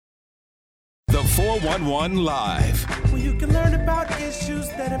411 Live. Where you can learn about issues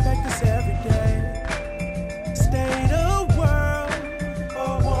that impact us every day. State of world,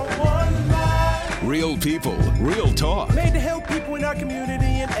 411 Live. Real people, real talk. Made to help people in our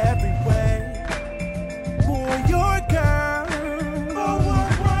community in every way. Boy, you're a girl,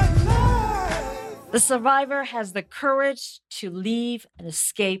 411 Live. The survivor has the courage to leave and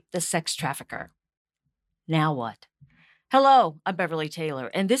escape the sex trafficker. Now what? Hello, I'm Beverly Taylor,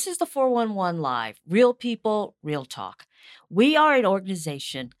 and this is the 411 Live, Real People, Real Talk. We are an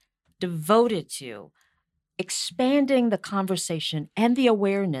organization devoted to expanding the conversation and the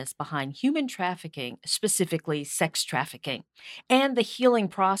awareness behind human trafficking, specifically sex trafficking, and the healing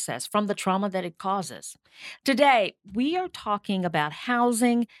process from the trauma that it causes. Today, we are talking about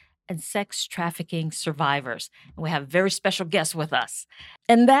housing and sex trafficking survivors. And we have a very special guest with us.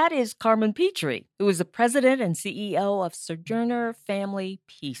 And that is Carmen Petrie, who is the president and CEO of Sojourner Family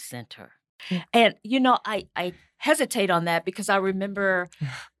Peace Center. Yeah. And, I hesitate on that because I remember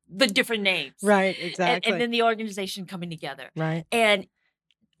the different names. Right, exactly. And then the organization coming together. Right. And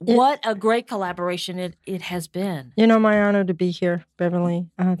what a great collaboration it has been. My honor to be here, Beverly.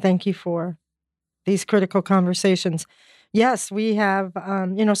 Thank you for these critical conversations. Yes, we have,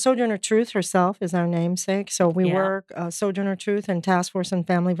 Sojourner Truth herself is our namesake. So we work Sojourner Truth and Task Force on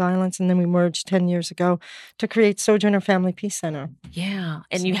Family Violence, and then we merged 10 years ago to create Sojourner Family Peace Center. Yeah,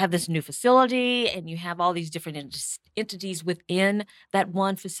 and you have this new facility, and you have all these different entities within that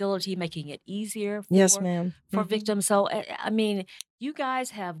one facility, making it easier for, yes, ma'am. for victims. So, you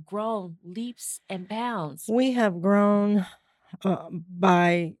guys have grown leaps and bounds. We have grown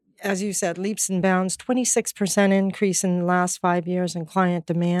by, as you said, leaps and bounds, 26% increase in the last 5 years in client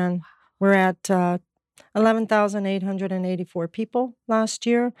demand. We're at 11,884 people last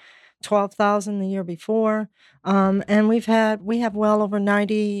year, 12,000 the year before. And we have well over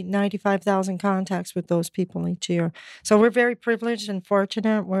 95,000 contacts with those people each year. So we're very privileged and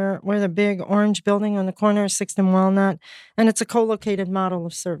fortunate. We're the big orange building on the corner of 6th and Walnut, and it's a co-located model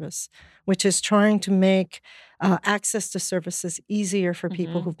of service, which is trying to make access to services easier for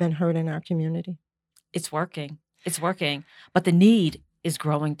people who've been hurt in our community. It's working. But the need is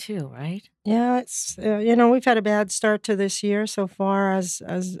growing too, right? Yeah, it's we've had a bad start to this year so far.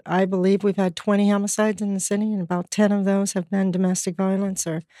 As I believe, we've had 20 homicides in the city, and about 10 of those have been domestic violence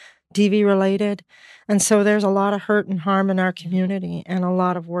or DV related. And so there's a lot of hurt and harm in our community, and a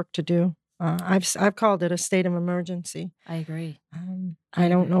lot of work to do. I've called it a state of emergency. I agree. I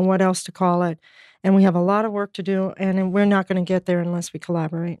don't know what else to call it. And we have a lot of work to do, and we're not going to get there unless we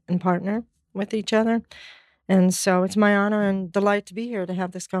collaborate and partner with each other. And so it's my honor and delight to be here to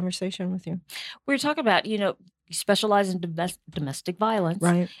have this conversation with you. We're talking about, you specialize in domestic violence.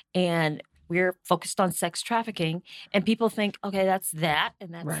 Right. And we're focused on sex trafficking. And people think, okay, that's that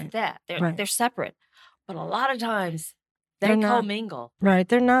and that's that. They're separate. But a lot of times they commingle. Right.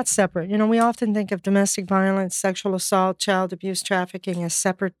 They're not separate. We often think of domestic violence, sexual assault, child abuse, trafficking as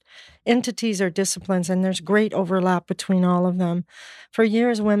separate entities or disciplines, and there's great overlap between all of them. For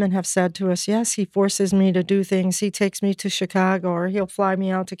years, women have said to us, yes, he forces me to do things. He takes me to Chicago, or he'll fly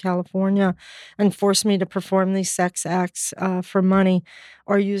me out to California and force me to perform these sex acts for money,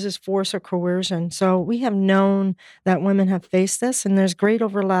 or uses force or coercion. So we have known that women have faced this, and there's great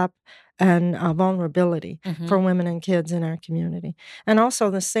overlap and vulnerability for women and kids in our community. And also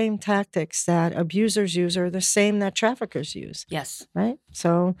the same tactics that abusers use are the same that traffickers use. Yes. Right?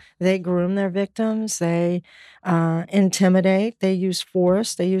 So they groom their victims, they intimidate, they use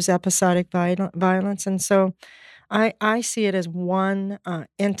force, they use episodic violence. And so I see it as one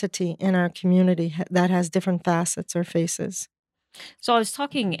entity in our community that has different facets or faces. So I was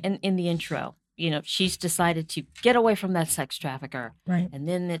talking in the intro, she's decided to get away from that sex trafficker. Right. And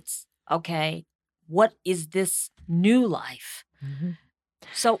then it's, okay, what is this new life?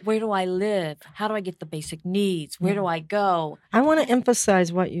 So where do I live? How do I get the basic needs? Where do I go? I want to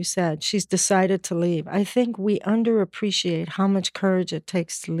emphasize what you said. She's decided to leave. I think we underappreciate how much courage it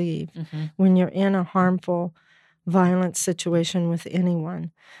takes to leave when you're in a harmful, violent situation with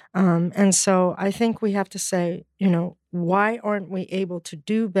anyone. And so I think we have to say, why aren't we able to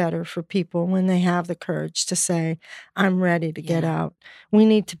do better for people when they have the courage to say, I'm ready to get out? We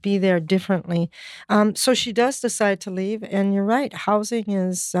need to be there differently. So she does decide to leave. And you're right, housing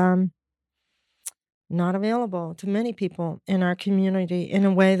is not available to many people in our community in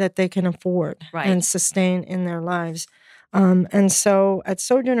a way that they can afford and sustain in their lives. And so at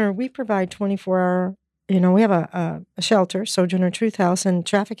Sojourner, we provide 24-hour we have a shelter, Sojourner Truth House, and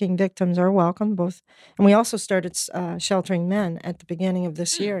trafficking victims are welcome both. And we also started sheltering men at the beginning of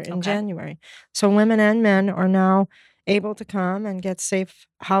this year in January. So women and men are now able to come and get safe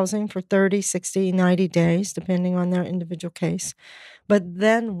housing for 30, 60, 90 days, depending on their individual case. But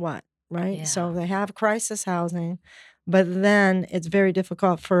then what, right? Yeah. So they have crisis housing, but then it's very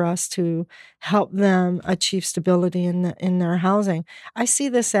difficult for us to help them achieve stability in their housing. I see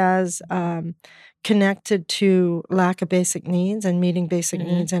this as connected to lack of basic needs and meeting basic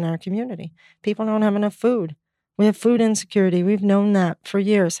needs in our community. People don't have enough food. We have food insecurity. We've known that for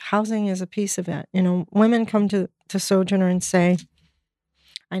years. Housing is a piece of it. You know, women come to Sojourner and say,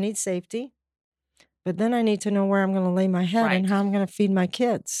 I need safety, but then I need to know where I'm going to lay my head and how I'm going to feed my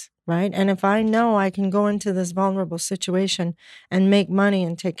kids, right? And if I know I can go into this vulnerable situation and make money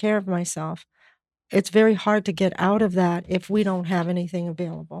and take care of myself, it's very hard to get out of that if we don't have anything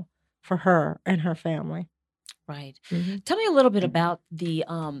available for her and her family. Right. Mm-hmm. Tell me a little bit about the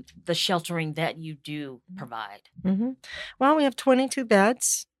sheltering that you do provide. Mm-hmm. Well, we have 22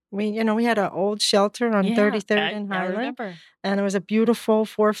 beds. We had an old shelter on 33rd and I Highland, remember. and it was a beautiful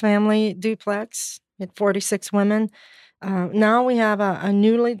 4-family duplex. We had 46 women. Now we have a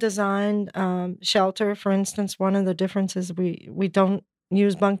newly designed shelter. For instance, one of the differences, we don't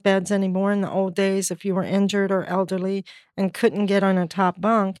use bunk beds anymore. In the old days, if you were injured or elderly and couldn't get on a top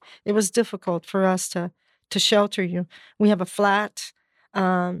bunk, it was difficult for us to shelter you. We have a flat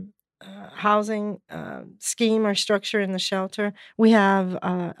housing scheme or structure in the shelter. We have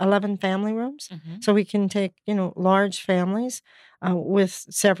 11 family rooms, so we can take large families with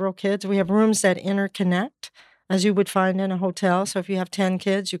several kids. We have rooms that interconnect, as you would find in a hotel. So if you have 10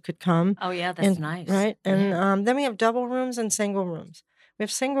 kids, you could come. Oh, yeah, that's nice. Right? And Yeah. then we have double rooms and single rooms. We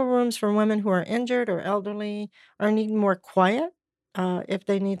have single rooms for women who are injured or elderly or need more quiet if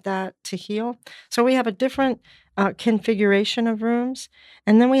they need that to heal. So we have a different configuration of rooms.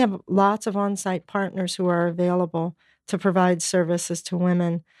 And then we have lots of on-site partners who are available to provide services to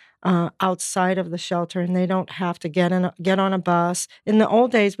women outside of the shelter, and they don't have to get on a bus. In the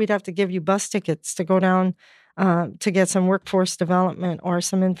old days, we'd have to give you bus tickets to go down to get some workforce development or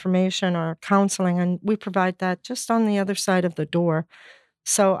some information or counseling, and we provide that just on the other side of the door.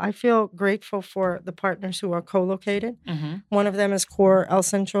 So I feel grateful for the partners who are co-located. One of them is Core El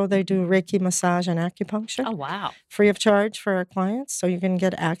Centro. They do Reiki massage and acupuncture. Oh, wow. Free of charge for our clients. So you can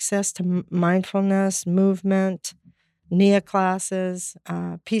get access to mindfulness, movement, NIA classes,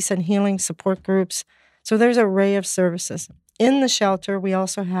 peace and healing support groups. So there's an array of services. In the shelter, we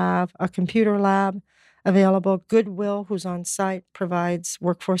also have a computer lab available. Goodwill, who's on site, provides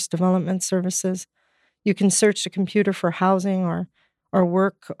workforce development services. You can search the computer for housing or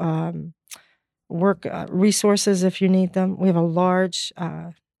work resources if you need them. We have a large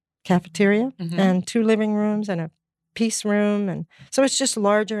cafeteria and 2 living rooms and a peace room, and so it's just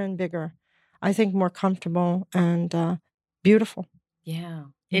larger and bigger. I think more comfortable and beautiful. Yeah,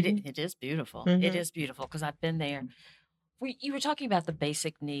 it is beautiful. It is beautiful because I've been there. You were talking about the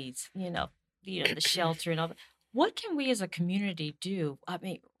basic needs, the shelter and all that. What can we as a community do? I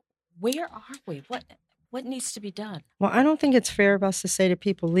mean, where are we? What needs to be done? Well, I don't think it's fair of us to say to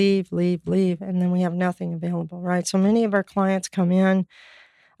people, leave, leave, leave, and then we have nothing available, right? So many of our clients come in.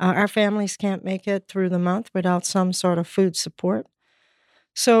 Our families can't make it through the month without some sort of food support.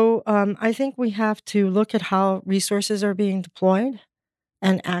 So I think we have to look at how resources are being deployed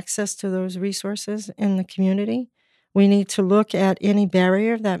and access to those resources in the community. We need to look at any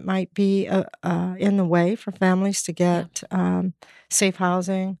barrier that might be in the way for families to get safe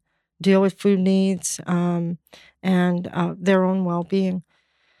housing, deal with food needs, and their own well-being.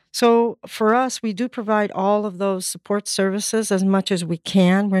 So for us, we do provide all of those support services as much as we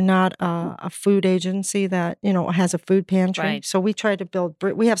can. We're not a food agency that, has a food pantry. Right. So we try to build,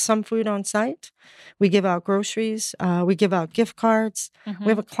 we have some food on site. We give out groceries. We give out gift cards. We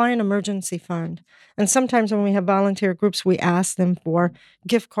have a client emergency fund. And sometimes when we have volunteer groups, we ask them for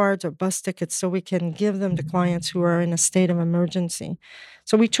gift cards or bus tickets so we can give them to clients who are in a state of emergency.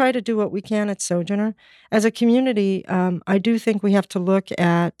 So we try to do what we can at Sojourner. As a community, I do think we have to look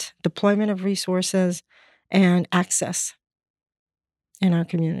at deployment of resources and access in our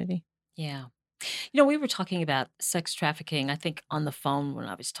community. Yeah. We were talking about sex trafficking, I think, on the phone when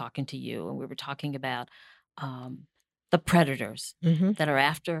I was talking to you, and we were talking about the predators that are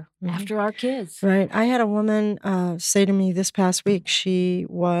after our kids. Right. I had a woman say to me this past week she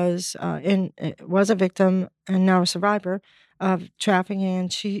was a victim and now a survivor of trafficking,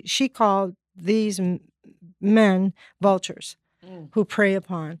 and she called these men vultures who prey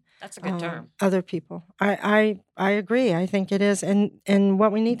upon. That's a good term. Other people. I agree. I think it is. And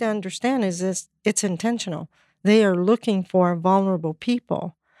what we need to understand is this: it's intentional. They are looking for vulnerable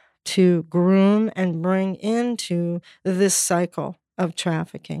people to groom and bring into this cycle of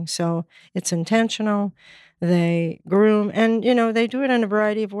trafficking. So it's intentional. They groom, and they do it in a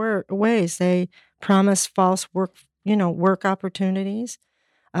variety of ways. They promise false work opportunities.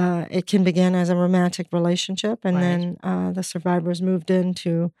 It can begin as a romantic relationship, and Right. then the survivors moved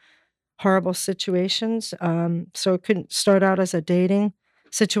into horrible situations. So it could start out as a dating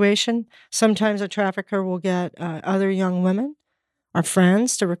situation. Sometimes a trafficker will get other young women or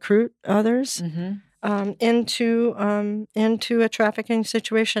friends to recruit others Mm-hmm. into a trafficking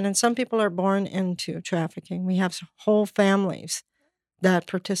situation. And some people are born into trafficking. We have whole families that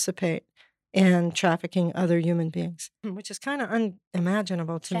participate in trafficking other human beings, which is kind of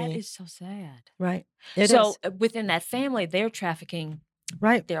unimaginable to That me. is so sad. Right. It So is. within that family, they're trafficking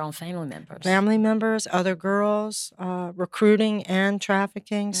Right. their own family members. Family members, other girls, recruiting and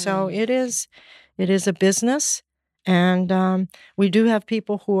trafficking. So it is a business, and we do have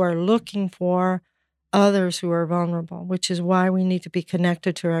people who are looking for others who are vulnerable, which is why we need to be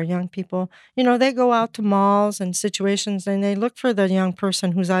connected to our young people. They go out to malls and situations, and they look for the young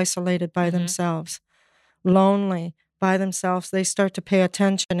person who's isolated by themselves, lonely by themselves. They start to pay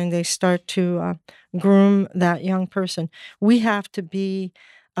attention, and they start to groom that young person. We have to be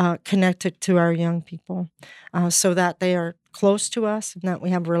connected to our young people so that they are close to us and that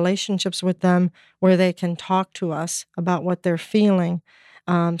we have relationships with them where they can talk to us about what they're feeling,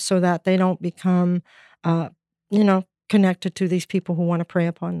 so that they don't become, uh, connected to these people who want to prey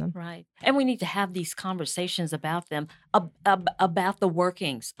upon them. Right. And we need to have these conversations about them, about the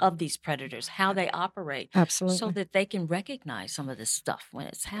workings of these predators, how they operate, Absolutely. so that they can recognize some of this stuff when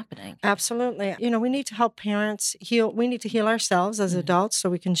it's happening. Absolutely. We need to help parents heal. We need to heal ourselves as adults so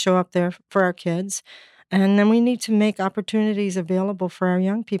we can show up there for our kids. And then we need to make opportunities available for our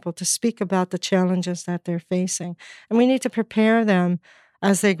young people to speak about the challenges that they're facing. And we need to prepare them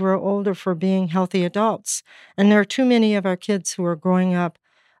as they grow older for being healthy adults. And there are too many of our kids who are growing up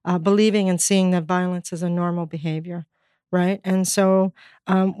believing and seeing that violence is a normal behavior, right? And so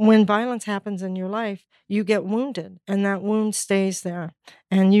when violence happens in your life, you get wounded, and that wound stays there.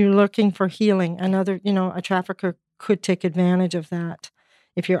 And you're looking for healing. A trafficker could take advantage of that.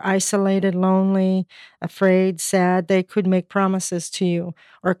 If you're isolated, lonely, afraid, sad, they could make promises to you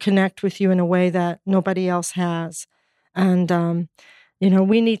or connect with you in a way that nobody else has. And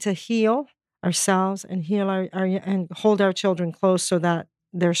we need to heal ourselves and heal and hold our children close so that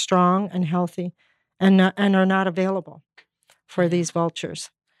they're strong and healthy and are not available for these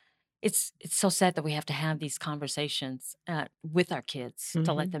vultures. It's so sad that we have to have these conversations with our kids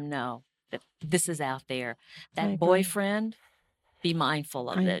to let them know that this is out there. I That agree. boyfriend, be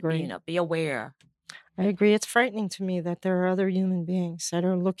mindful of I it. agree. Be aware. I agree. It's frightening to me that there are other human beings that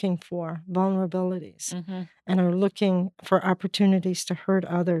are looking for vulnerabilities and are looking for opportunities to hurt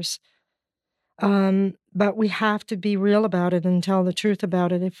others. But we have to be real about it and tell the truth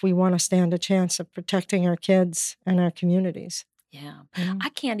about it if we want to stand a chance of protecting our kids and our communities. Yeah. Mhm. I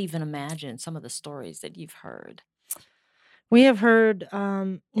can't even imagine some of the stories that you've heard. We have heard,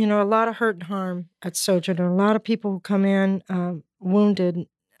 a lot of hurt and harm at Sojourner. A lot of people who come in wounded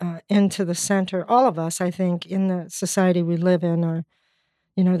into the center. All of us, I think, in the society we live in are,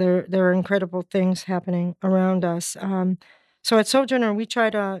 there are incredible things happening around us. So at Sojourner, we try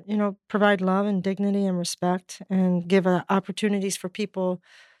to, provide love and dignity and respect and give opportunities for people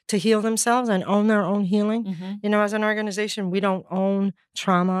to heal themselves and own their own healing. As an organization, we don't own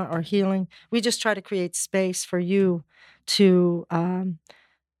trauma or healing. We just try to create space for you to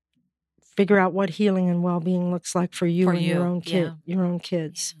figure out what healing and well-being looks like for you For and your you, own yeah. your own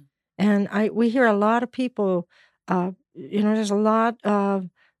kids. And we hear a lot of people, there's a lot of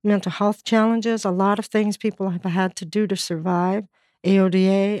mental health challenges, a lot of things people have had to do to survive,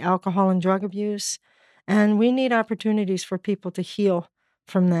 AODA, alcohol and drug abuse. And we need opportunities for people to heal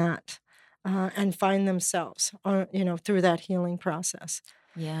from that and find themselves, through that healing process.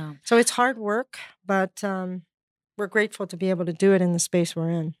 Yeah. So it's hard work, but we're grateful to be able to do it in the space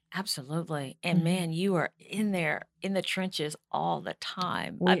we're in. Absolutely. And man, you are in there in the trenches all the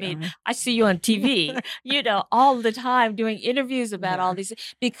time. We I mean, are. I see you on TV, all the time doing interviews about all these,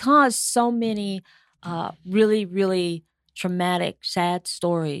 because so many really, really traumatic, sad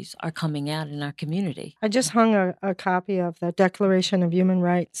stories are coming out in our community. I just hung a copy of the Declaration of Human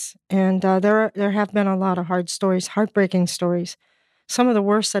Rights, and there have been a lot of hard stories, heartbreaking stories, some of the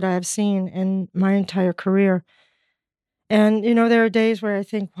worst that I have seen in my entire career. And, there are days where I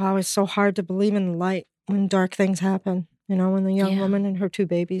think, wow, it's so hard to believe in the light when dark things happen. When the young Yeah. woman and her 2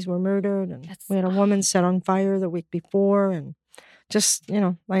 babies were murdered, and That's- we had a woman set on fire the week before, and just,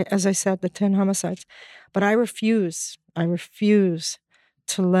 like, as I said, the 10 homicides. But I refuse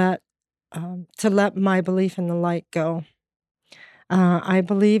to let my belief in the light go. I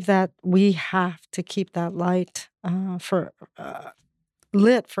believe that we have to keep that light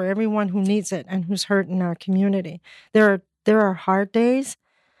lit for everyone who needs it and who's hurt in our community. There are hard days,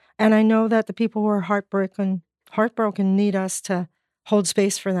 and I know that the people who are heartbroken need us to hold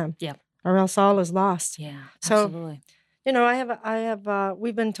space for them. Yeah. Or else all is lost. Yeah, So, absolutely.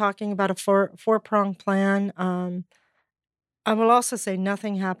 we've been talking about a four-pronged plan. I will also say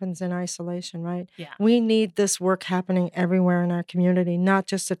nothing happens in isolation, right? Yeah. We need this work happening everywhere in our community, not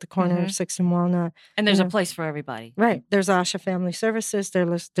just at the corner of 6th and Walnut. And there's a place for everybody. Right. There's Asha Family Services.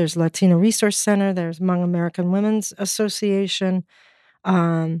 There's Latino Resource Center. There's Hmong American Women's Association,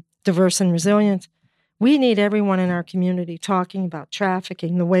 Diverse and Resilient. We need everyone in our community talking about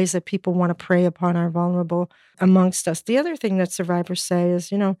trafficking, the ways that people want to prey upon our vulnerable amongst us. The other thing that survivors say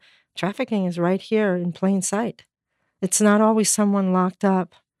is, trafficking is right here in plain sight. It's not always someone locked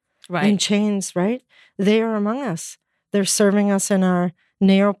up in chains, right? They are among us. They're serving us in our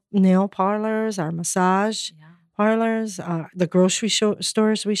nail parlors, our massage parlors, the grocery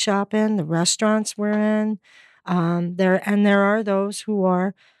stores we shop in, the restaurants we're in. There are those who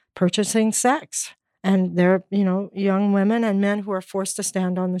are purchasing sex. And they're, young women and men who are forced to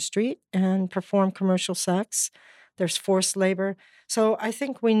stand on the street and perform commercial sex. There's forced labor. So I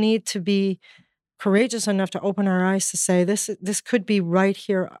think we need to be courageous enough to open our eyes to say, this could be right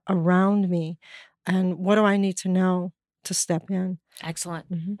here around me. And what do I need to know to step in? Excellent.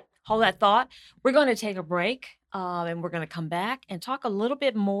 Hold that thought. We're going to take a break, and we're going to come back and talk a little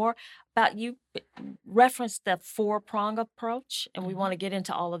bit more about, you referenced the 4-prong approach, and we want to get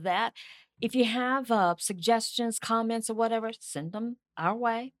into all of that. If you have suggestions, comments, or whatever, send them our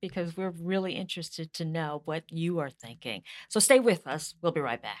way, because we're really interested to know what you are thinking. So stay with us. We'll be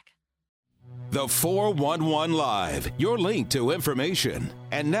right back. The 411 Live, your link to information.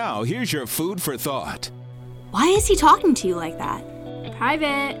 And now here's your food for thought. Why is he talking to you like that?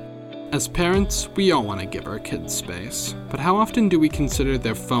 Private. As parents, we all want to give our kids space, but how often do we consider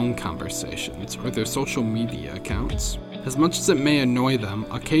their phone conversations or their social media accounts? As much as it may annoy them,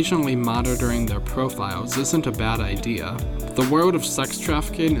 occasionally monitoring their profiles isn't a bad idea. The world of sex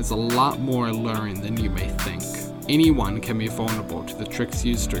trafficking is a lot more alluring than you may think. Anyone can be vulnerable to the tricks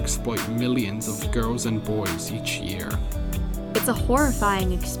used to exploit millions of girls and boys each year. It's a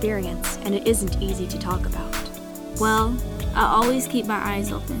horrifying experience, and it isn't easy to talk about. Well, I'll always keep my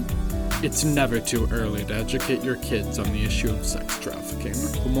eyes open. It's never too early to educate your kids on the issue of sex trafficking.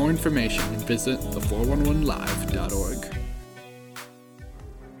 For more information, visit the411live.org.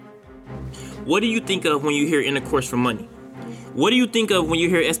 What do you think of when you hear intercourse for money? What do you think of when you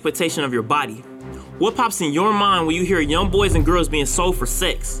hear exploitation of your body? What pops in your mind when you hear young boys and girls being sold for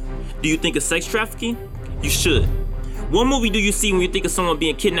sex? Do you think of sex trafficking? You should. What movie do you see when you think of someone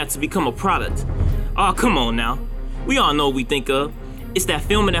being kidnapped to become a product? Oh, come on now. We all know what we think of. It's that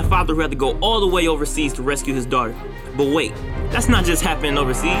film of that father who had to go all the way overseas to rescue his daughter. But wait, that's not just happening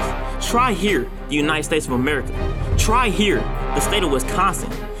overseas. Try here, the United States of America. Try here, the state of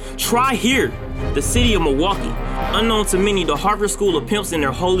Wisconsin. Try here, the city of Milwaukee. Unknown to many, the Harvard School of Pimps in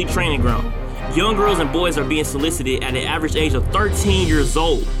their holy training ground. Young girls and boys are being solicited at an average age of 13 years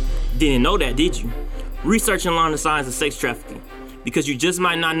old. Didn't know that, did you? Research and learn the signs of sex trafficking, because you just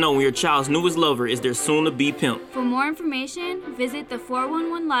might not know when your child's newest lover is their soon-to-be pimp. For more information, visit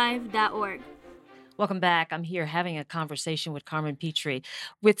the411live.org. Welcome back. I'm here having a conversation with Carmen Petrie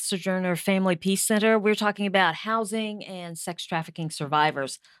with Sojourner Family Peace Center. We're talking about housing and sex trafficking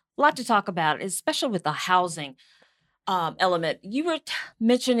survivors. A lot to talk about, especially with the housing element. You were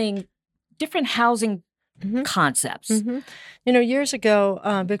mentioning different housing concepts. Years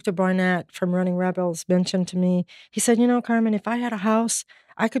ago, Victor Barnett from Running Rebels mentioned to me, he said, Carmen, if I had a house,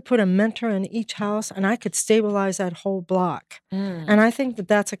 I could put a mentor in each house and I could stabilize that whole block. And I think that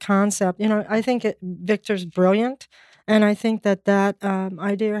that's a concept. I think Victor's brilliant. And I think that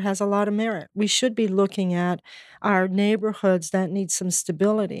idea has a lot of merit. We should be looking at our neighborhoods that need some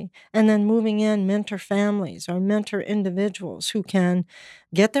stability and then moving in mentor families or mentor individuals who can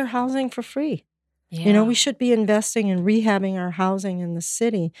get their housing for free. Yeah. We should be investing in rehabbing our housing in the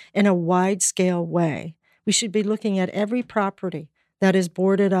city in a wide-scale way. We should be looking at every property that is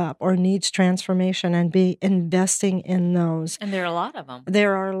boarded up or needs transformation and be investing in those. And there are a lot of them.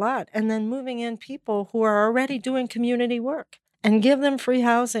 There are a lot. And then moving in people who are already doing community work and give them free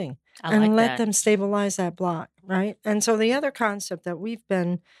housing and let them stabilize that block, right? And so the other concept that we've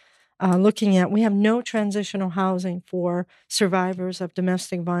been looking at, we have no transitional housing for survivors of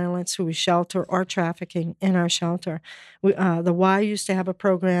domestic violence who we shelter or trafficking in our shelter. The Y used to have a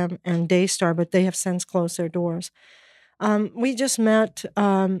program and Daystar, but they have since closed their doors. We just met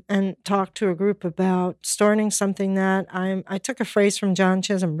and talked to a group about starting something that I took a phrase from John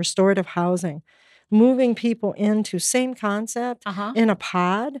Chisholm, restorative housing, moving people into same concept in a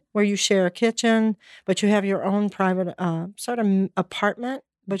pod where you share a kitchen, but you have your own private sort of apartment,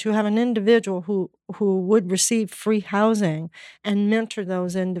 but you have an individual who would receive free housing and mentor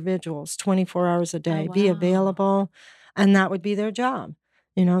those individuals 24 hours a day, be available, and that would be their job.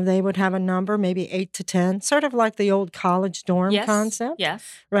 You know, they would have a number, maybe 8 to 10, sort of like the old college dorm concept. Yes.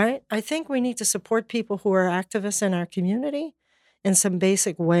 Right? I think we need to support people who are activists in our community in some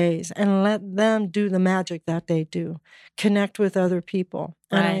basic ways and let them do the magic that they do, connect with other people.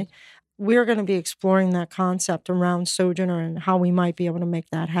 And we're going to be exploring that concept around Sojourner and how we might be able to make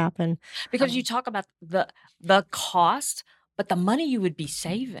that happen. Because you talk about the cost, but the money you would be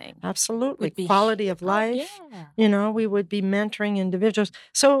saving. Absolutely. Quality of life. You know, we would be mentoring individuals.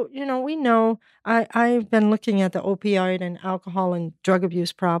 So, you know, we know I've been looking at the opioid and alcohol and drug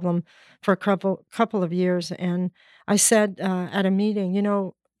abuse problem for a couple of years. And I said at a meeting, you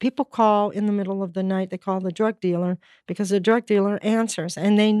know, people call in the middle of the night, they call the drug dealer because the drug dealer answers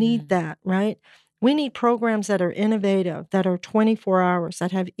and they need that, right? We need programs that are innovative, that are 24 hours,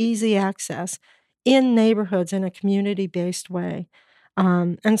 that have easy access in neighborhoods in a community-based way.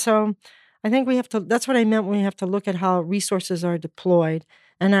 And so I think we have to, that's what I meant when we have to look at how resources are deployed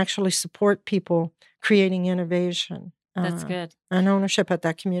and actually support people creating innovation. That's good. And ownership at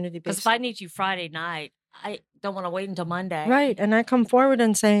that community-based. Because if I need you Friday night, I don't want to wait until Monday. Right. And I come forward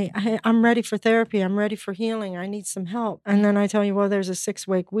and say, hey, I'm ready for therapy. I'm ready for healing. I need some help. And then I tell you, well, there's a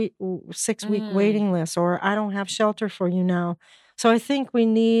 6-week waiting list, or I don't have shelter for you now. So I think we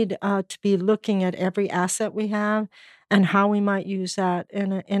need to be looking at every asset we have and how we might use that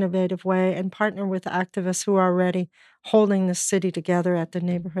in an innovative way and partner with activists who are already holding the city together at the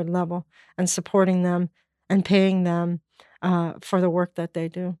neighborhood level and supporting them and paying them for the work that they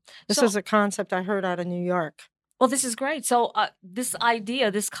do. This is a concept I heard out of New York. Well, this is great. So this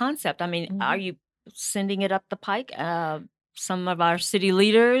idea, this concept, I mean, are you sending it up the pike? Some of our city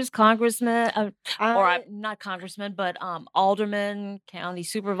leaders, congressmen, or not congressmen, but aldermen, county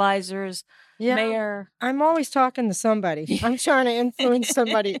supervisors, mayor. I'm always talking to somebody. I'm trying to influence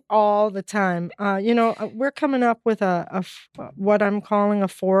somebody all the time. You know, we're coming up with what I'm calling a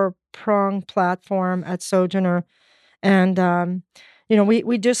 4-pronged platform at Sojourner. And, you know,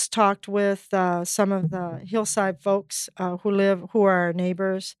 we just talked with some of the hillside folks who are our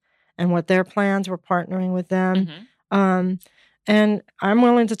neighbors and what their plans. We're partnering with them. And I'm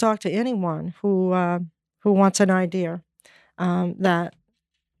willing to talk to anyone who wants an idea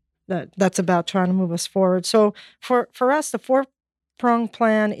that's about trying to move us forward. So for us, the 4-pronged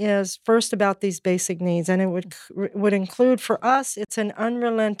plan is first about these basic needs, and it would include, for us, it's an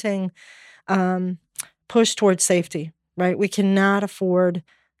unrelenting push towards safety, right? We cannot afford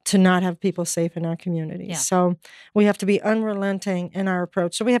to not have people safe in our communities. So we have to be unrelenting in our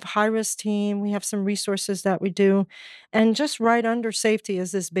approach. So we have a high-risk team. We have some resources that we do. And just right under safety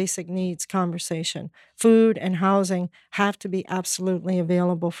is this basic needs conversation. Food and housing have to be absolutely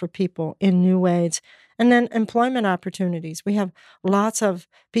available for people in new ways. And then employment opportunities. We have lots of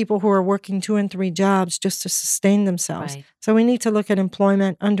people who are working 2 and 3 jobs just to sustain themselves. So we need to look at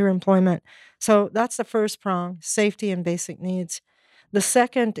employment, underemployment. So that's the first prong, safety and basic needs. The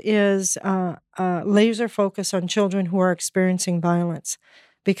second is laser focus on children who are experiencing violence,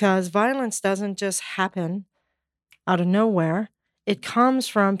 because violence doesn't just happen out of nowhere. It comes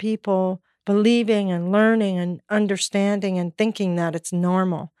from people believing and learning and understanding and thinking that it's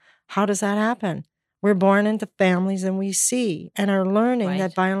normal. How does that happen? We're born into families and we see and are learning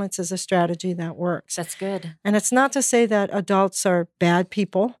that violence is a strategy that works. That's good. And it's not to say that adults are bad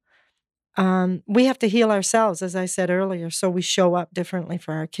people. We have to heal ourselves, as I said earlier, so we show up differently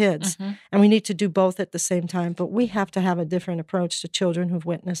for our kids. And we need to do both at the same time. But we have to have a different approach to children who've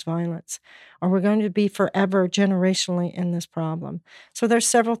witnessed violence, or we're going to be forever generationally in this problem. So there's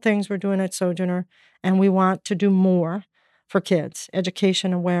several things we're doing at Sojourner, and we want to do more for kids: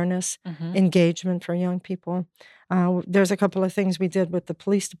 education, awareness, engagement for young people. There's a couple of things we did with the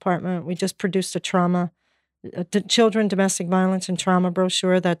police department. We just produced a children, domestic violence, and trauma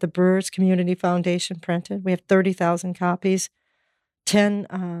brochure that the Brewers Community Foundation printed. We have 30,000 copies.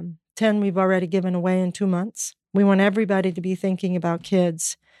 10 we've already given away in 2 months. We want everybody to be thinking about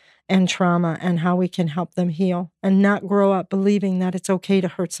kids and trauma and how we can help them heal and not grow up believing that it's okay to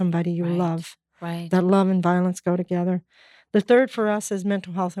hurt somebody you love. That love and violence go together. The third for us is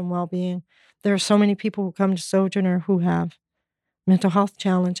mental health and well-being. There are so many people who come to Sojourner who have mental health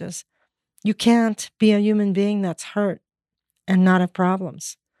challenges. You can't be a human being that's hurt and not have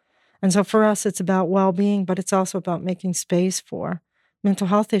problems. And so for us, it's about well-being, but it's also about making space for mental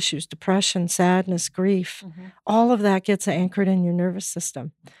health issues, depression, sadness, grief. All of that gets anchored in your nervous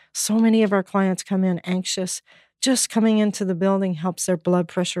system. So many of our clients come in anxious. Just coming into the building helps their blood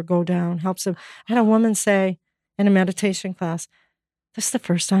pressure go down, helps them. I had a woman say in a meditation class, "This is the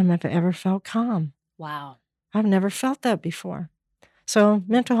first time I've ever felt calm. Wow. I've never felt that before." So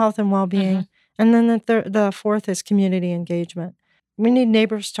mental health and well-being. And then the fourth is community engagement. We need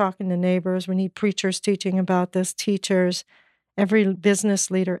neighbors talking to neighbors. We need preachers teaching about this, teachers, every business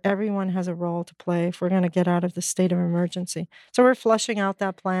leader. Everyone has a role to play if we're going to get out of the state of emergency. So we're flushing out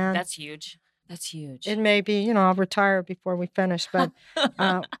that plan. That's huge. That's huge. It may be, I'll retire before we finish, but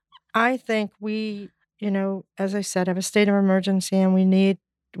I think we, as I said, have a state of emergency, and we need,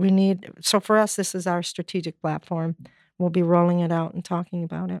 so for us, this is our strategic platform. We'll be rolling it out and talking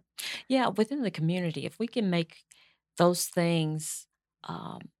about it. Yeah, within the community, if we can make those things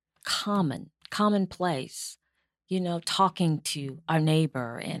commonplace, talking to our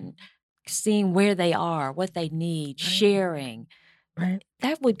neighbor and seeing where they are, what they need, sharing. Right.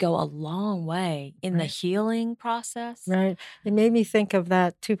 That would go a long way in the healing process. Right. It made me think of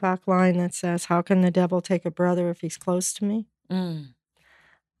that Tupac line that says, "How can the devil take a brother if he's close to me?"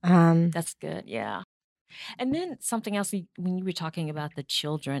 That's good. Yeah. And then something else, when you were talking about the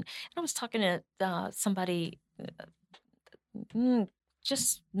children, and I was talking to somebody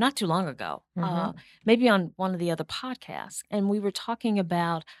just not too long ago, maybe on one of the other podcasts, and we were talking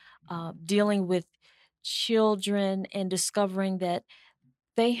about dealing with children and discovering that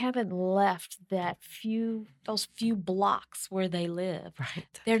they haven't left those few blocks where they live.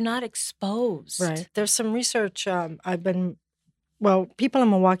 Right. They're not exposed. Right. There's some research people in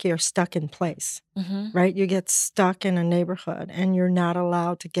Milwaukee are stuck in place, right? You get stuck in a neighborhood and you're not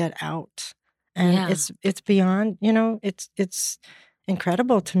allowed to get out. And it's beyond, it's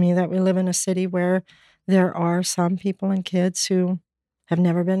incredible to me that we live in a city where there are some people and kids who have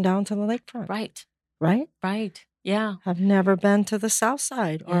never been down to the lakefront. Right. Right? Right. Yeah. Have never been to the south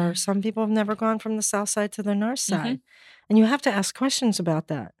side, or some people have never gone from the south side to the north side. And you have to ask questions about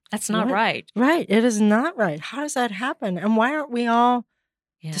that. That's not right. Right. It is not right. How does that happen? And why aren't we all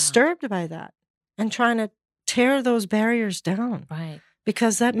disturbed by that and trying to tear those barriers down? Right.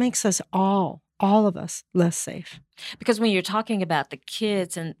 Because that makes us all of us, less safe. Because when you're talking about the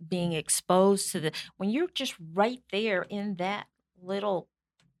kids and being exposed to when you're just right there in that little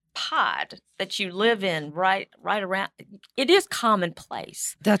pod that you live in, right around, it is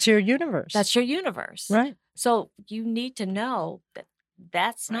commonplace. That's your universe. That's your universe. Right. So you need to know that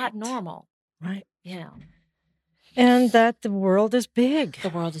that's not normal. Right. Yeah. And that the world is big. The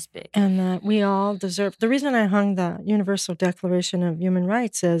world is big. And that we all deserve. The reason I hung the Universal Declaration of Human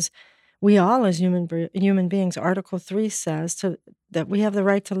Rights is we all, as human beings, Article 3 says that we have the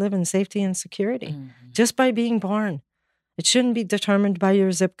right to live in safety and security just by being born. It shouldn't be determined by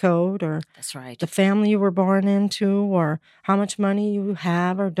your zip code or the family you were born into or how much money you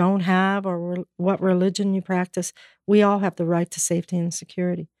have or don't have or what religion you practice. We all have the right to safety and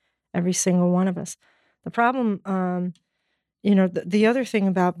security, every single one of us. The problem, the other thing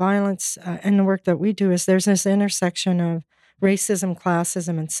about violence and the work that we do is there's this intersection of racism,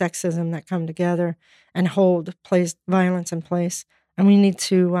 classism, and sexism that come together and hold violence in place. And we need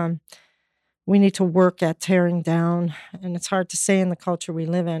to work at tearing down, and it's hard to say in the culture we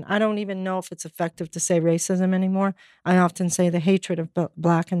live in. I don't even know if it's effective to say racism anymore. I often say the hatred of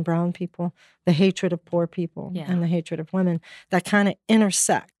Black and brown people, the hatred of poor people, and the hatred of women that kind of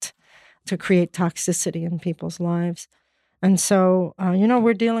intersect to create toxicity in people's lives. And so,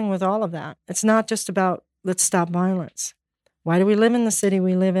 we're dealing with all of that. It's not just about let's stop violence. Why do we live in the city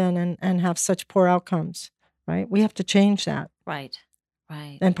we live in and have such poor outcomes, right? We have to change that. Right,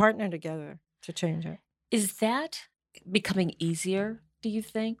 right. And partner together to change it. Is that becoming easier, do you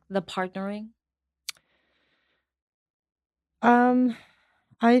think, the partnering?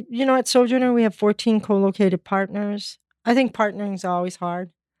 At Sojourner, we have 14 co-located partners. I think partnering is always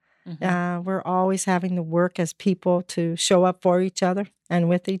hard. We're always having to work as people to show up for each other and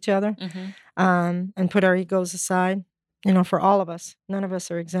with each other and put our egos aside, for all of us. None of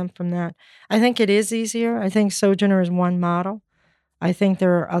us are exempt from that. I think it is easier. I think Sojourner is one model. I think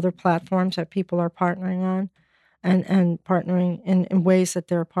there are other platforms that people are partnering on and partnering in ways that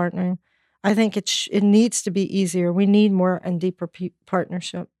they're partnering. I think it needs to be easier. We need more and deeper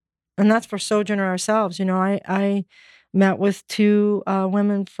partnership. And that's for Sojourner ourselves. I met with two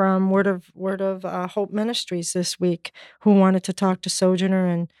women from Word of Hope Ministries this week who wanted to talk to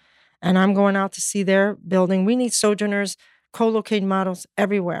Sojourner, and I'm going out to see their building. We need Sojourners, co-located models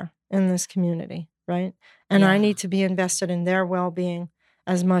everywhere in this community, right? And I need to be invested in their well-being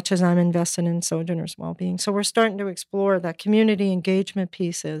as much as I'm invested in Sojourners' well-being. So we're starting to explore that community engagement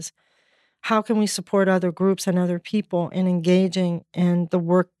pieces. How can we support other groups and other people in engaging in the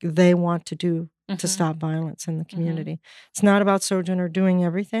work they want to do to stop violence in the community? It's not about Sojourner doing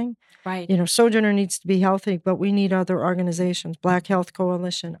everything. Right. You know, Sojourner needs to be healthy, but we need other organizations, Black Health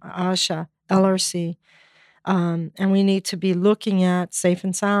Coalition, ASHA, LRC, and we need to be looking at Safe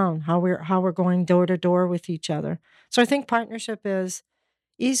and Sound, how we're going door to door with each other. So I think partnership is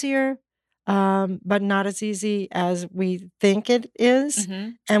easier, but not as easy as we think it is,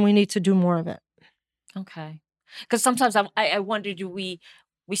 and we need to do more of it. Okay. Because sometimes I wonder, do we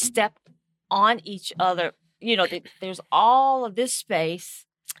step on each other? You know, there's all of this space.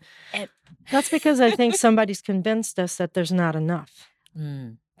 And that's because I think somebody's convinced us that there's not enough.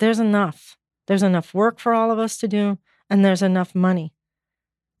 There's enough. There's enough work for all of us to do, and there's enough money,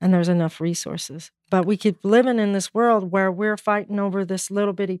 and there's enough resources. But we keep living in this world where we're fighting over this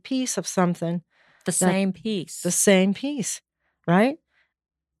little bitty piece of something. The same piece, right?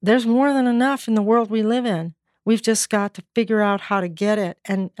 There's more than enough in the world we live in. We've just got to figure out how to get it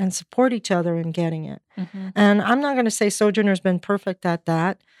and support each other in getting it. And I'm not going to say Sojourner's been perfect at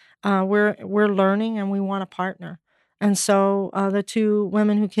that. We're learning, and we want to partner. And so the two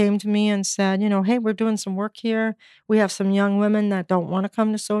women who came to me and said, you know, hey, we're doing some work here. We have some young women that don't want to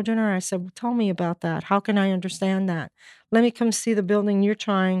come to Sojourner. I said, well, tell me about that. How can I understand that? Let me come see the building you're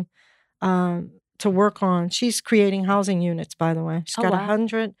trying to work on. She's creating housing units, by the way. She's got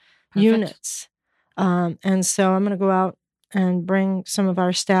 100 units. And so I'm going to go out and bring some of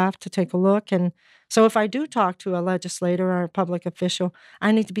our staff to take a look. And so if I do talk to a legislator or a public official,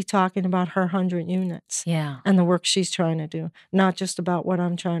 I need to be talking about her 100 units and the work she's trying to do, not just about what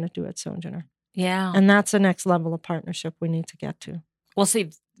I'm trying to do at Sojourner. Yeah. And that's the next level of partnership we need to get to. Well, see,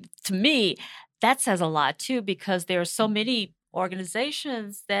 to me, that says a lot, too, because there are so many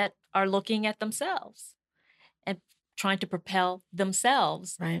organizations that are looking at themselves and trying to propel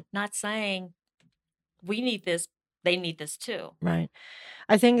themselves, right? Not saying we need this, they need this too. Right.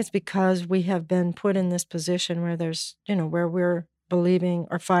 I think it's because we have been put in this position where there's, you know, where we're believing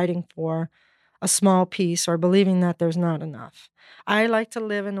or fighting for a small piece or believing that there's not enough. I like to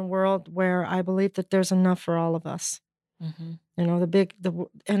live in a world where I believe that there's enough for all of us. You know,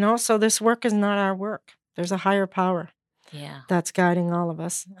 and also this work is not our work. There's a higher power that's guiding all of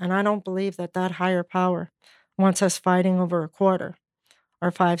us. And I don't believe that higher power wants us fighting over a quarter or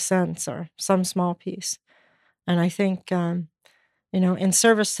 5 cents or some small piece. And I think, you know, in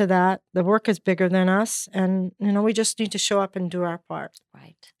service to that, the work is bigger than us. And, you know, we just need to show up and do our part.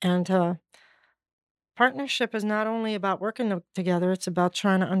 Right. And partnership is not only about working together, it's about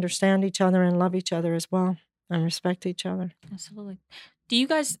trying to understand each other and love each other as well and respect each other. Absolutely. Do you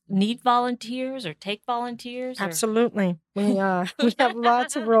guys need volunteers or take volunteers? Absolutely. We have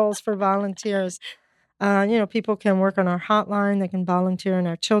lots of roles for volunteers. You know, people can work on our hotline. They can volunteer in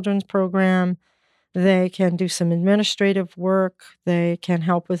our children's program. They can do some administrative work. They can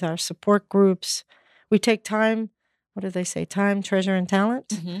help with our support groups. We take time. What do they say? Time, treasure, and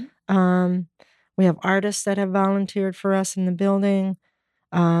talent. We have artists that have volunteered for us in the building.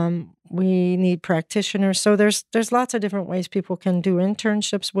 We need practitioners. So there's lots of different ways people can do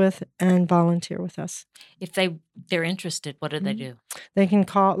internships with and volunteer with us. If they're interested, what do they do? They can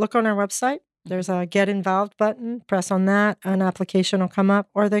look on our website. There's a Get Involved button. Press on that. An application will come up.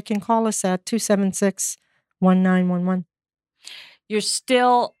 Or they can call us at 276-1911. You're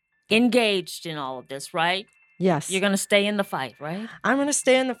still engaged in all of this, right? Yes. You're going to stay in the fight, right? I'm going to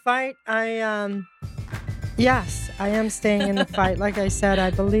stay in the fight. Yes, I am staying in the fight. Like I said,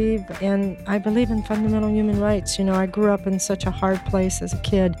 I believe in fundamental human rights. You know, I grew up in such a hard place as a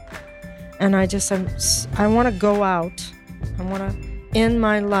kid. And I want to go out. I want to end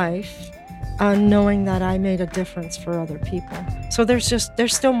my life knowing that I made a difference for other people. So there's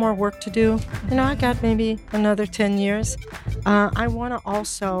still more work to do. You know, I got maybe another 10 years. I want to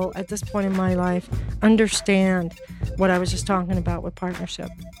also, at this point in my life, understand what I was just talking about with partnership,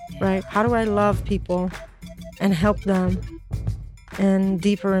 right? How do I love people and help them in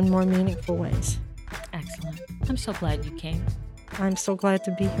deeper and more meaningful ways? Excellent. I'm so glad you came. I'm so glad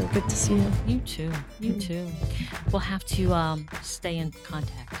to be here. Good to see you. You too. You too. We'll have to stay in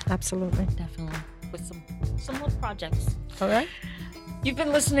contact. Absolutely. Definitely. With some little projects. All right. You've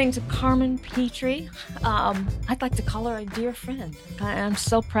been listening to Carmen Petrie. I'd like to call her a dear friend. I'm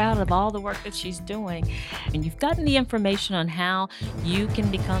so proud of all the work that she's doing. And you've gotten the information on how you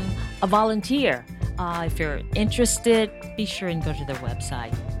can become a volunteer. If you're interested, be sure and go to their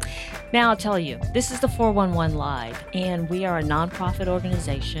website. Now, I'll tell you, this is the 411 Live, and we are a nonprofit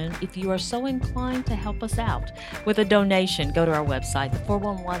organization. If you are so inclined to help us out with a donation, go to our website,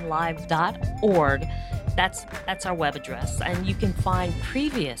 the411live.org. That's our web address, and you can find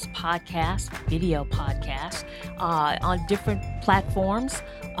previous podcasts, video podcasts, on different platforms.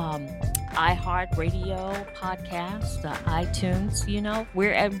 iHeartRadio podcast, iTunes,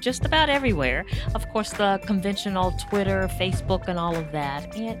 we're just about everywhere. Of course, the conventional Twitter, Facebook, and all of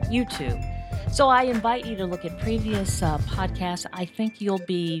that, and YouTube. So I invite you to look at previous podcasts. I think you'll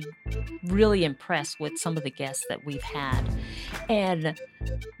be really impressed with some of the guests that we've had. And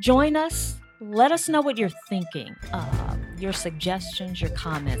join us. Let us know what you're thinking, your suggestions, your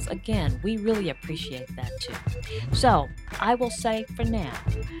comments. Again, we really appreciate that too. So I will say for now,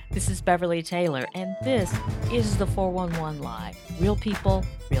 this is Beverly Taylor, and this is the 411 Live. Real people,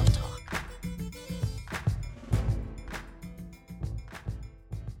 real talk.